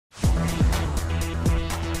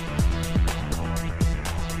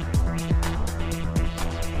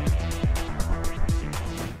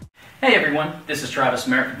Hey everyone, this is Travis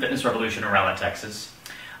Merritt from Fitness Revolution Rowlett, Texas.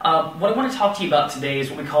 What I want to talk to you about today is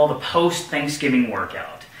what we call the post-Thanksgiving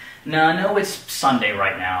workout. Now, I know it's Sunday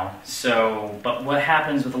right now, but what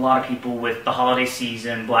happens with a lot of people with the holiday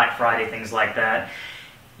season, Black Friday, things like that,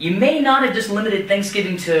 you may not have just limited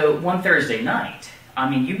Thanksgiving to one Thursday night. I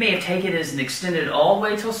mean, you may have taken it as an extended all the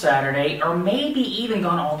way till Saturday, or maybe even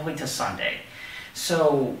gone all the way to Sunday.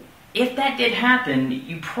 So, if that did happen,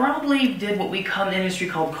 you probably did what we call in the industry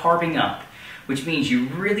called carbing up, which means you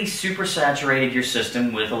really supersaturated your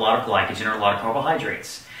system with a lot of glycogen or a lot of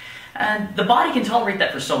carbohydrates. And the body can tolerate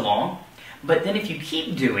that for so long, but then if you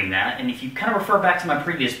keep doing that, and if you kind of refer back to my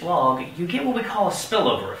previous blog, you get what we call a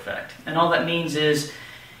spillover effect. And all that means is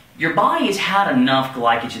your body has had enough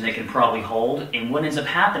glycogen that it can probably hold, and what ends up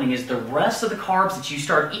happening is the rest of the carbs that you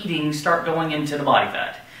start eating start going into the body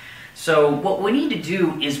fat. So what we need to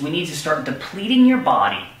do is we need to start depleting your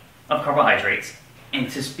body of carbohydrates and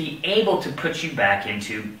to be able to put you back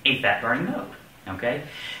into a fat-burning mode. Okay?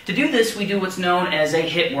 To do this, we do what's known as a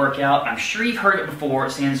HIIT workout. I'm sure you've heard it before.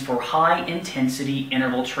 It stands for High Intensity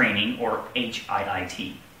Interval Training, or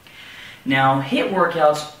HIIT. Now, HIIT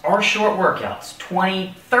workouts are short workouts,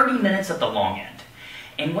 20, 30 minutes at the long end.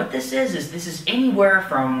 And what this is anywhere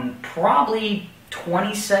from probably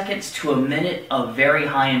 20 seconds to a minute of very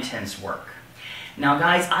high intense work. Now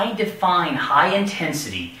guys, I define high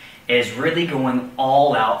intensity as really going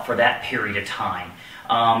all out for that period of time.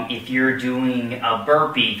 If you're doing a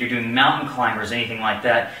burpee, if you're doing mountain climbers, anything like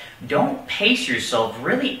that, don't pace yourself.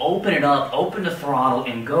 Really open it up, open the throttle,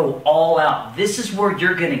 and go all out. This is where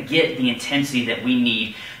you're going to get the intensity that we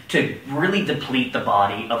need to really deplete the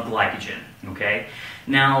body of glycogen. Okay?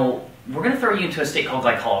 Now, we're going to throw you into a state called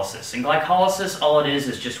glycolysis. And glycolysis, all it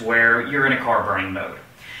is just where you're in a carb burning mode.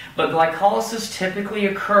 But glycolysis typically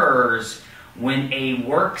occurs when a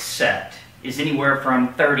work set is anywhere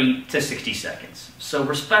from 30 to 60 seconds. So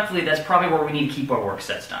respectfully, that's probably where we need to keep our work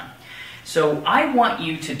sets done. So I want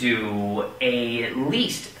you to do at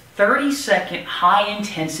least 30-second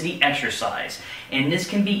high-intensity exercise. And this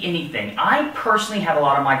can be anything. I personally have a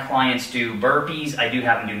lot of my clients do burpees. I do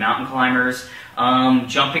have them do mountain climbers,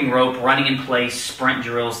 jumping rope, running in place, sprint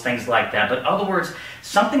drills, things like that. But in other words,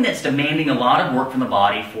 something that's demanding a lot of work from the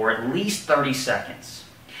body for at least 30 seconds.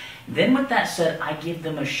 Then with that said, I give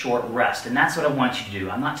them a short rest. And that's what I want you to do.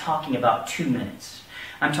 I'm not talking about 2 minutes.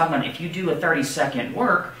 I'm talking about if you do a 30-second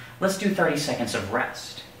work, let's do 30 seconds of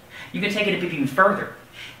rest. You can take it a bit even further.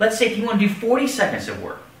 Let's say if you want to do 40 seconds of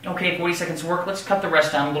work. Okay, 40 seconds of work, let's cut the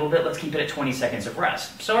rest down a little bit. Let's keep it at 20 seconds of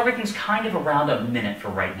rest. So everything's kind of around a minute for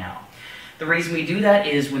right now. The reason we do that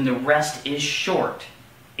is when the rest is short,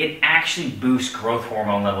 it actually boosts growth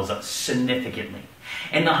hormone levels up significantly.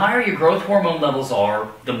 And the higher your growth hormone levels are,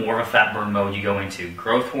 the more of a fat burn mode you go into.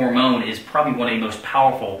 Growth hormone is probably one of the most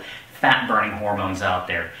powerful fat burning hormones out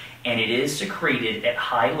there. And it is secreted at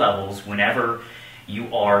high levels whenever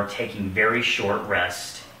you are taking very short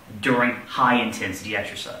rest during high intensity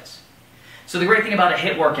exercise. So the great thing about a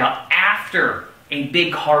HIIT workout after a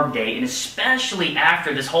big carb day, and especially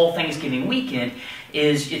after this whole Thanksgiving weekend,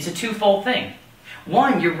 is it's a twofold thing.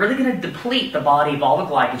 One, you're really going to deplete the body of all the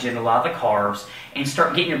glycogen, a lot of the carbs, and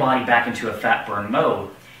start getting your body back into a fat burn mode.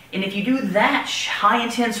 And if you do that high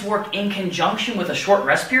intense work in conjunction with a short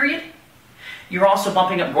rest period, you're also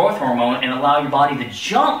bumping up growth hormone and allow your body to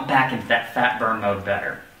jump back into that fat burn mode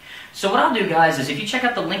better. So what I'll do, guys, is if you check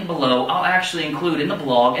out the link below, I'll actually include in the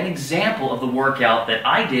blog an example of the workout that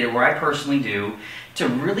I did, where I personally do, to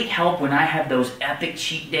really help when I have those epic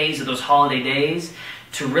cheat days or those holiday days,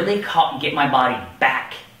 to really get my body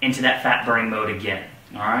back into that fat burning mode again.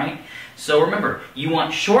 Alright? So remember, you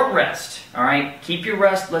want short rest. Alright? Keep your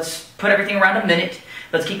rest. Let's put everything around a minute.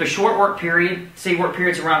 Let's keep a short work period. Say work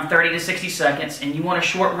period's around 30 to 60 seconds, and you want a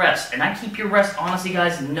short rest. And I keep your rest, honestly,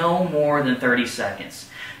 guys, no more than 30 seconds.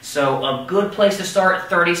 So a good place to start,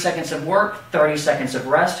 30 seconds of work, 30 seconds of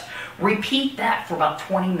rest. Repeat that for about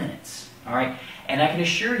 20 minutes. Alright? And I can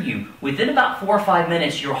assure you, within about 4 or 5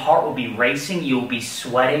 minutes, your heart will be racing, you'll be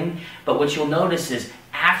sweating. But what you'll notice is,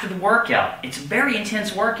 after the workout, it's a very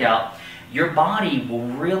intense workout, your body will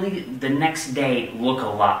really, the next day, look a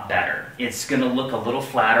lot better. It's going to look a little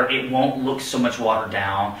flatter. It won't look so much watered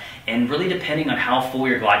down. And really, depending on how full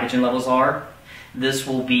your glycogen levels are, this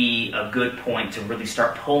will be a good point to really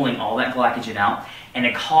start pulling all that glycogen out, and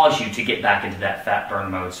it cause you to get back into that fat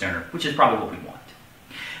burn mode sooner, which is probably what we want.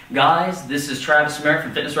 Guys, this is Travis Merritt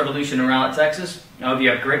from Fitness Revolution in Rowlett, Texas. I hope you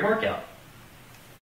have a great workout.